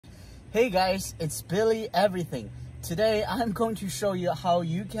Hey guys, it's Billy Everything. Today I'm going to show you how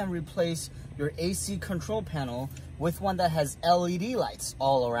you can replace your AC control panel with one that has LED lights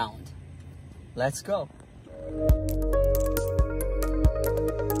all around. Let's go.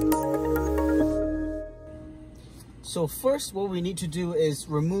 So first what we need to do is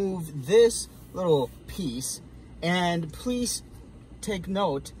remove this little piece, and please take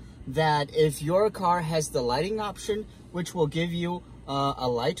note that if your car has the lighting option, which will give you a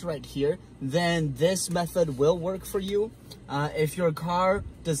light right here, then this method will work for you. If your car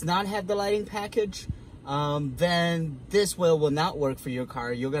does not have the lighting package, then this will not work for your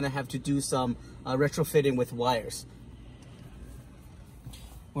car. You're gonna have to do some retrofitting with wires.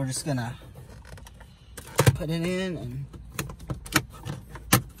 We're just gonna put it in and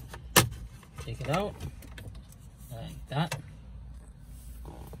take it out like that.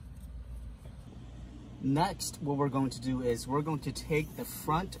 Next, what we're going to do is we're going to take the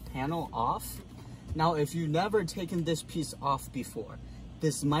front panel off. Now, if you've never taken this piece off before,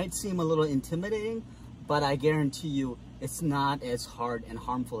 this might seem a little intimidating, but I guarantee you it's not as hard and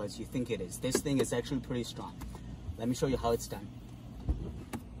harmful as you think it is. This thing is actually pretty strong. Let me show you how it's done.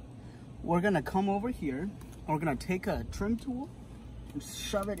 We're gonna come over here, we're gonna take a trim tool and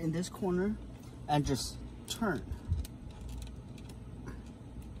shove it in this corner and just turn.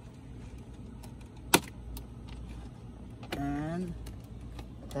 And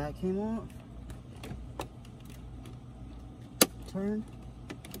that came off. Turn,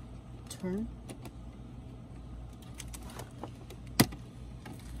 turn.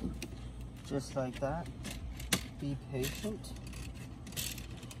 Just like that. Be patient.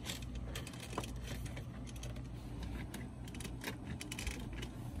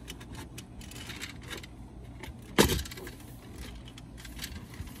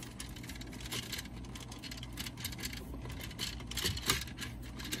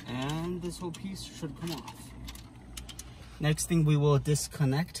 And this whole piece should come off. Next thing, we will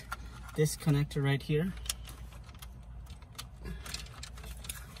disconnect this connector right here.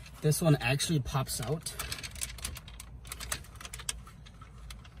 This one actually pops out.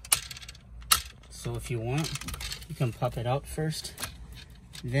 So if you want, you can pop it out first,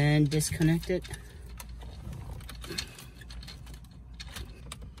 then disconnect it.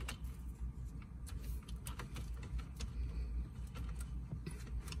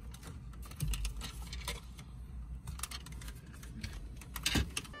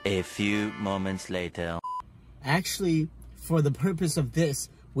 A few moments later. Actually, for the purpose of this,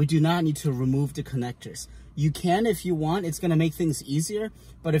 we do not need to remove the connectors. You can if you want, it's gonna make things easier,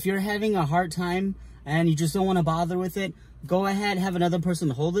 but if you're having a hard time and you just don't wanna bother with it, go ahead, have another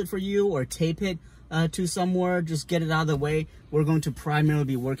person hold it for you or tape it to somewhere, just get it out of the way. We're going to primarily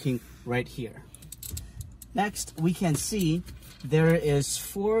be working right here. Next, we can see there is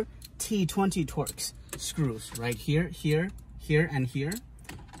 4 T20 Torx screws right here, here, here, and here.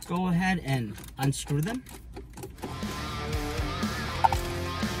 Go ahead and unscrew them.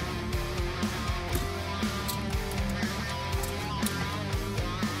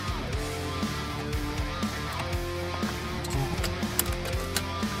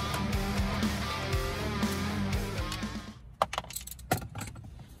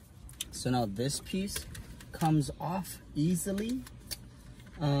 So now this piece comes off easily.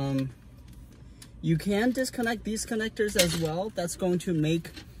 You can disconnect these connectors as well. That's going to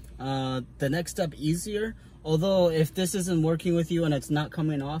make the next step easier. Although if this isn't working with you and it's not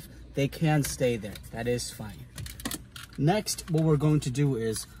coming off, they can stay there. That is fine. Next, what we're going to do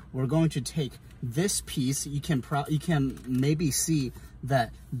is we're going to take this piece. You can maybe see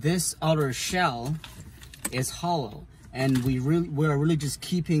that this outer shell is hollow, and we're really just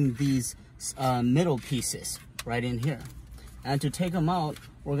keeping these middle pieces right in here. And to take them out,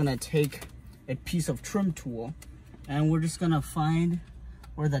 we're gonna take a piece of trim tool, and we're just gonna find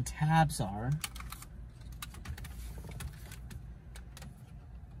where the tabs are.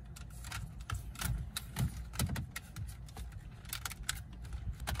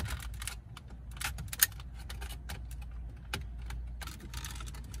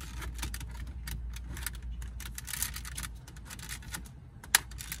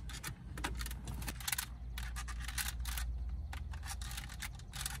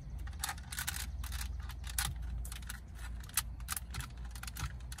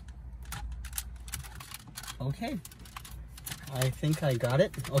 Okay, I think I got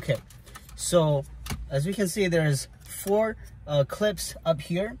it. Okay, so as we can see, there's 4 clips up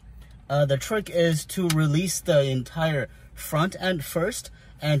here. The trick is to release the entire front end first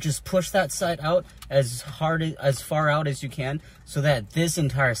and just push that side out as far out as you can so that this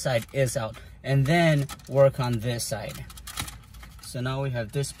entire side is out, and then work on this side. So now we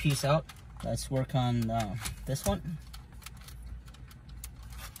have this piece out. Let's work on this one.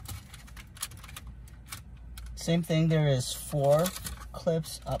 Same thing, there is 4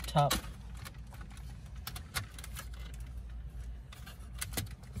 clips up top.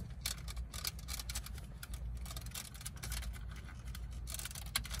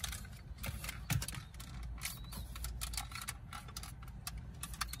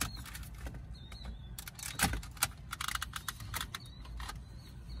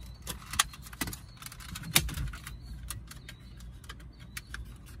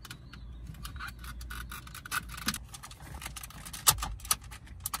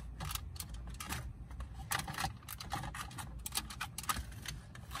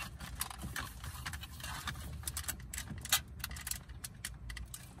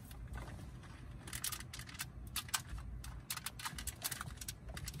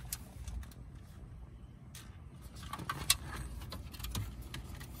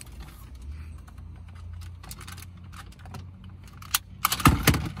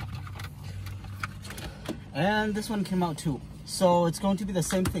 And this one came out too. So it's going to be the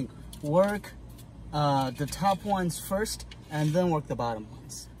same thing. Work the top ones first and then work the bottom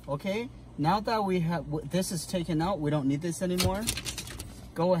ones. Okay? Now that we have this is taken out, we don't need this anymore.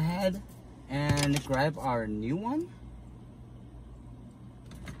 Go ahead and grab our new one.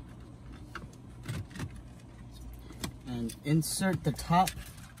 And insert the top.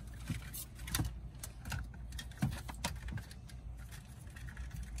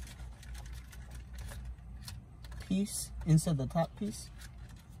 Piece inside the top piece.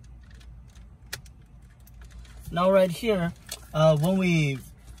 Now right here, when we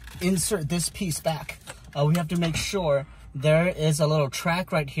insert this piece back, we have to make sure there is a little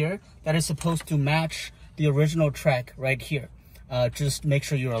track right here that is supposed to match the original track right here. Just make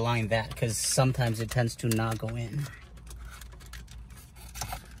sure you align that, because sometimes it tends to not go in.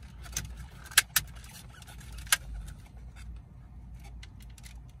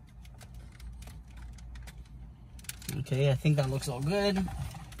 Okay, I think that looks all good.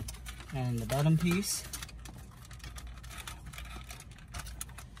 And the bottom piece.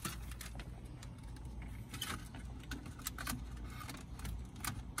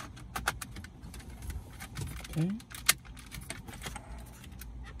 Okay.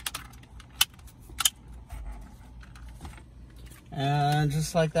 And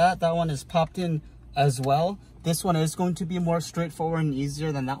just like that, that one is popped in as well. This one is going to be more straightforward and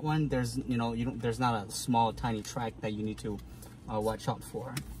easier than that one. There's, there's not a small tiny track that you need to watch out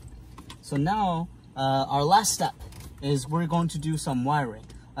for. So now our last step is we're going to do some wiring.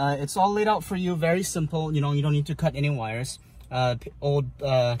 It's all laid out for you, very simple. You don't need to cut any wires. Old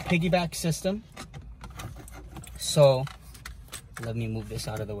piggyback system. So let me move this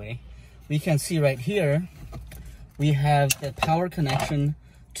out of the way. We can see right here, we have the power connection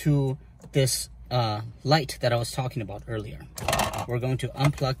to this light that I was talking about earlier. We're going to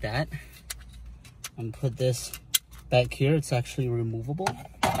unplug that and put this back here. It's actually removable.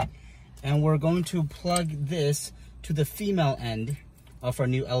 And we're going to plug this to the female end of our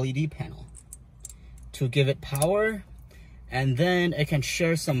new LED panel to give it power, and then it can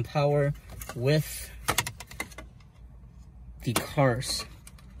share some power with the car's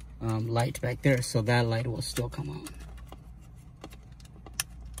light back there, so that light will still come on.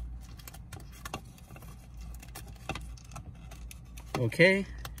 Okay,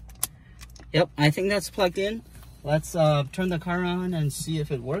 yep, I think that's plugged in. Let's turn the car on and see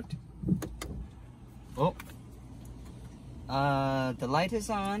if it worked. Oh, the light is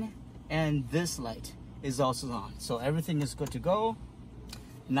on, and this light is also on, so everything is good to go.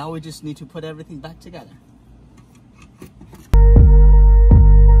 Now we just need to put everything back together.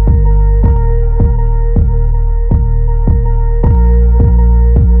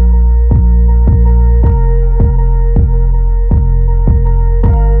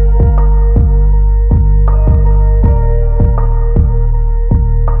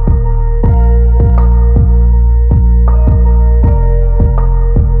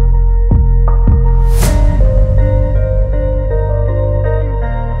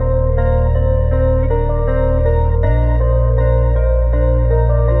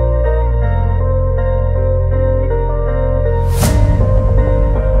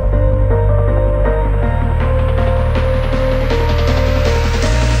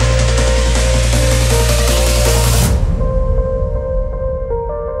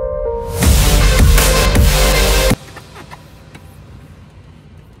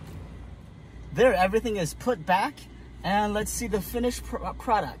 There, everything is put back, and let's see the finished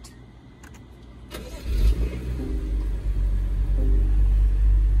product.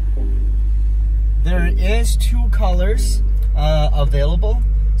 There is 2 colors. available.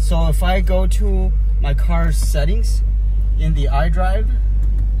 So if I go to my car's settings in the iDrive,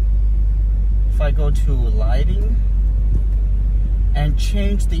 if I go to lighting and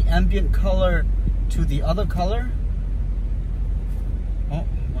change the ambient color to the other color, oh,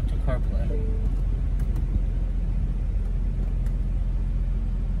 went to CarPlay.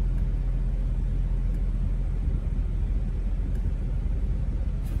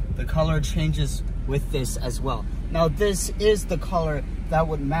 The color changes with this as well. Now this is the color that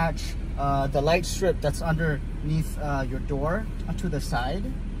would match the light strip that's underneath your door to the side,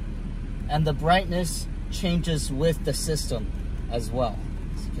 and the brightness changes with the system as well.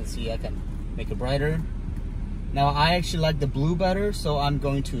 As you can see, I can make it brighter. Now I actually like the blue better, so I'm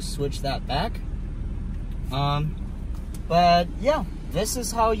going to switch that back. But yeah, this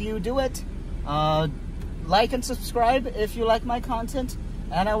is how you do it. Like and subscribe if you like my content,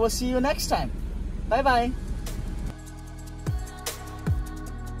 and I will see you next time. Bye bye.